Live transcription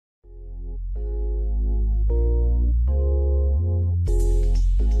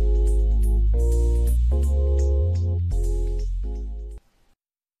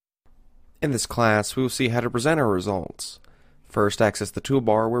In this class, we will see how to present our results. First, access the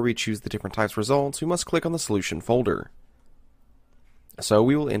toolbar where we choose the different types of results. We must click on the Solution folder. So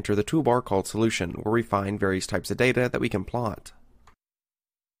we will enter the toolbar called Solution, where we find various types of data that we can plot.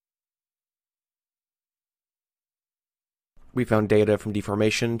 We found data from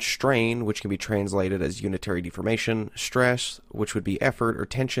deformation, strain, which can be translated as unitary deformation, stress, which would be effort or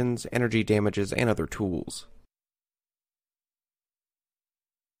tensions, energy damages, and other tools.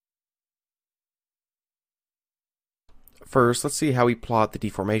 First, let's see how we plot the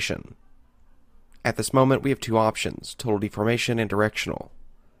deformation. At this moment, we have two options, total deformation and directional.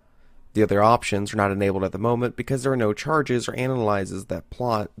 The other options are not enabled at the moment because there are no charges or analyzes that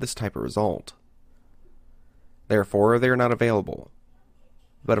plot this type of result. Therefore, they are not available.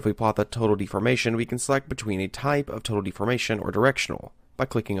 But if we plot the total deformation, we can select between a type of total deformation or directional by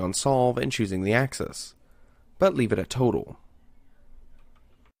clicking on Solve and choosing the axis, but leave it at total.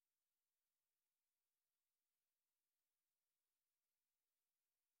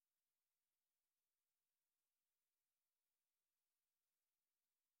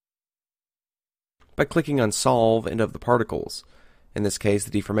 By clicking on Solve and of the particles. In this case,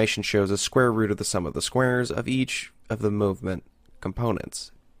 the deformation shows a square root of the sum of the squares of each of the movement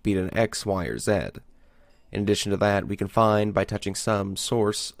components, be it an x, y, or z. In addition to that, we can find, by touching some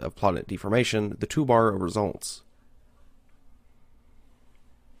source of plotted deformation, the toolbar of results.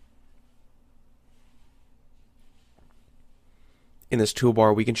 In this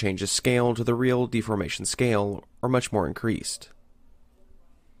toolbar, we can change the scale to the real deformation scale, or much more increased.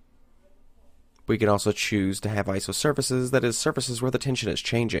 We can also choose to have ISO surfaces, that is, surfaces where the tension is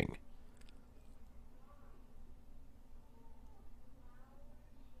changing.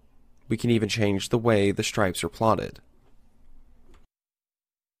 We can even change the way the stripes are plotted.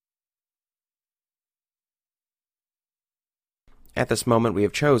 At this moment, we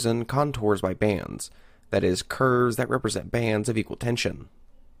have chosen contours by bands, that is, curves that represent bands of equal tension.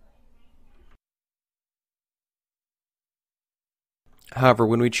 However,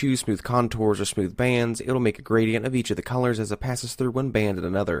 when we choose smooth contours or smooth bands, it will make a gradient of each of the colors as it passes through one band and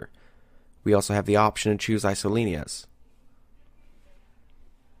another. We also have the option to choose isolineas.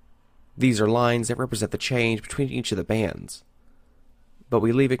 These are lines that represent the change between each of the bands, but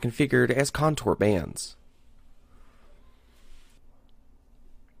we leave it configured as contour bands.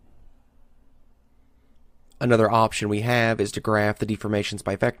 Another option we have is to graph the deformations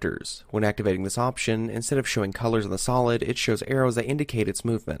by vectors. When activating this option, instead of showing colors on the solid, it shows arrows that indicate its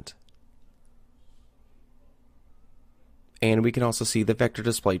movement. And we can also see the vector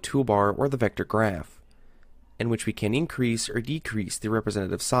display toolbar or the vector graph, in which we can increase or decrease the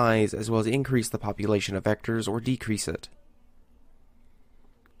representative size as well as increase the population of vectors or decrease it.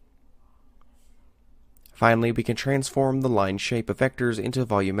 Finally, we can transform the line shape of vectors into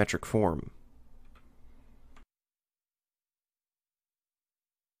volumetric form.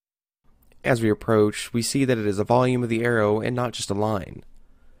 As we approach, we see that it is a volume of the arrow and not just a line.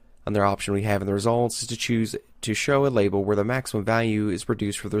 Another option we have in the results is to choose to show a label where the maximum value is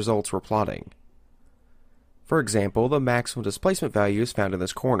produced for the results we're plotting. For example, the maximum displacement value is found in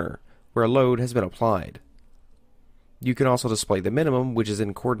this corner, where a load has been applied. You can also display the minimum, which is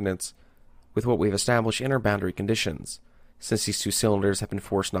in coordinates with what we've established in our boundary conditions, since these two cylinders have been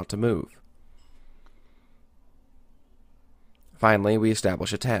forced not to move. Finally, we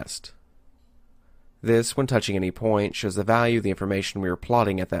establish a test. This, when touching any point, shows the value of the information we are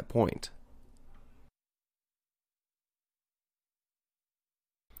plotting at that point.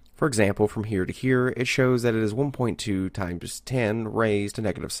 For example, from here to here, it shows that it is 1.2 times 10 raised to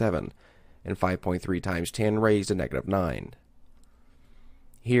negative 7, and 5.3 times 10 raised to negative 9.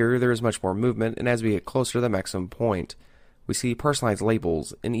 Here, there is much more movement, and as we get closer to the maximum point, we see personalized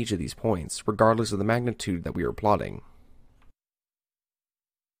labels in each of these points, regardless of the magnitude that we are plotting.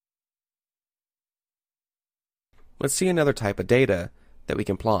 Let's see another type of data that we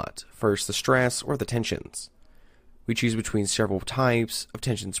can plot. First, the stress or the tensions. We choose between several types of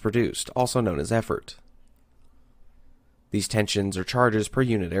tensions produced, also known as effort. These tensions are charges per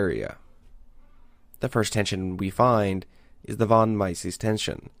unit area. The first tension we find is the von Mises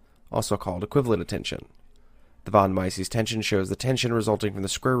tension, also called equivalent tension. The von Mises tension shows the tension resulting from the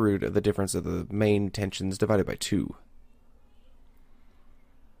square root of the difference of the main tensions divided by 2.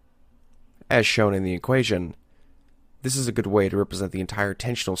 As shown in the equation, this is a good way to represent the entire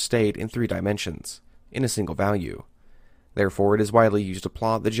tensional state in 3 dimensions, in a single value. Therefore, it is widely used to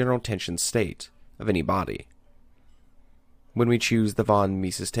plot the general tension state of any body. When we choose the von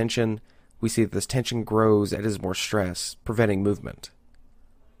Mises tension, we see that this tension grows as it is more stress, preventing movement.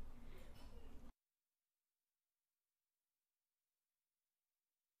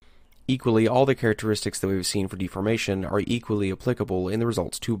 Equally, all the characteristics that we've seen for deformation are equally applicable in the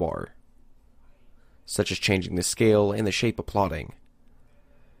results toolbar, such as changing the scale and the shape of plotting.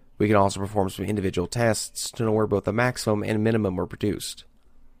 We can also perform some individual tests to know where both the maximum and minimum were produced.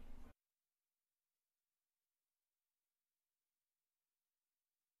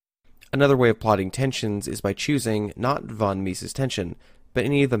 Another way of plotting tensions is by choosing not von Mises tension, but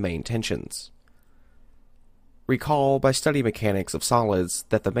any of the main tensions. Recall by study mechanics of solids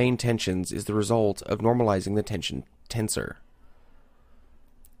that the main tensions is the result of normalizing the tension tensor.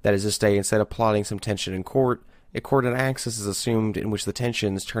 That is to say, instead of plotting some tension in a coordinate axis is assumed in which the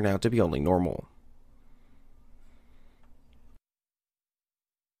tensions turn out to be only normal.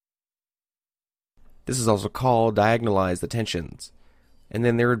 This is also called diagonalize the tensions, and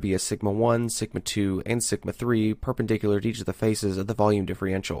then there would be a sigma 1, sigma 2, and sigma 3 perpendicular to each of the faces of the volume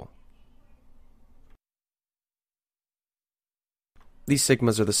differential. These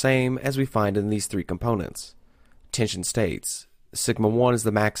sigmas are the same as we find in these three components. Tension states. Sigma 1 is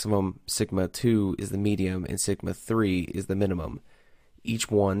the maximum, sigma 2 is the medium, and sigma 3 is the minimum. Each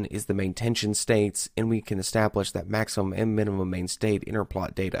one is the main tension states, and we can establish that maximum and minimum main state in our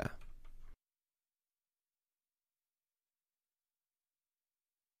plot data.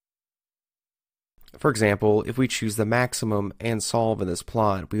 For example, if we choose the maximum and solve in this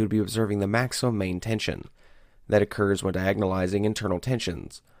plot, we would be observing the maximum main tension. That occurs when diagonalizing internal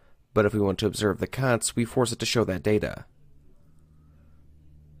tensions, but if we want to observe the cuts, we force it to show that data.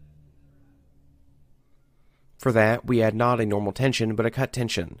 For that, we add not a normal tension, but a cut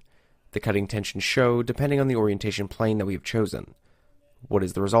tension. The cutting tensions show, depending on the orientation plane that we have chosen, what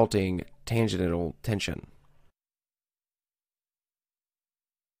is the resulting tangential tension.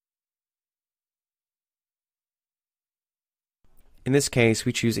 In this case,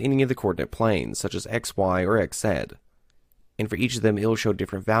 we choose any of the coordinate planes, such as x, y, or xz, and for each of them it will show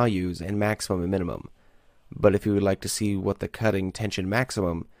different values and maximum and minimum. But if we would like to see what the cutting tension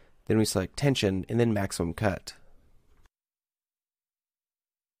maximum, then we select tension and then maximum cut.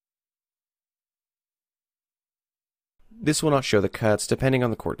 This will not show the cuts depending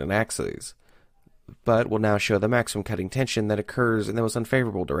on the coordinate axes, but will now show the maximum cutting tension that occurs in the most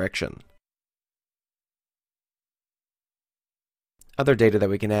unfavorable direction. Other data that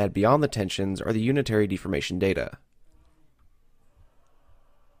we can add beyond the tensions are the unitary deformation data.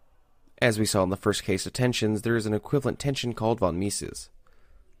 As we saw in the first case of tensions, there is an equivalent tension called von Mises.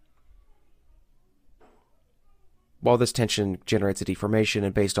 While this tension generates a deformation,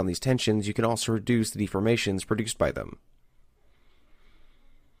 and based on these tensions, you can also reduce the deformations produced by them.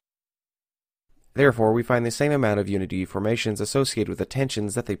 Therefore, we find the same amount of unity deformations associated with the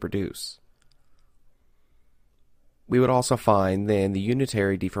tensions that they produce. We would also find, then, the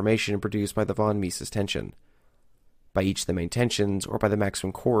unitary deformation produced by the von Mises tension, by each of the main tensions, or by the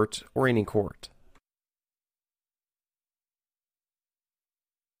maximum chord, or any chord.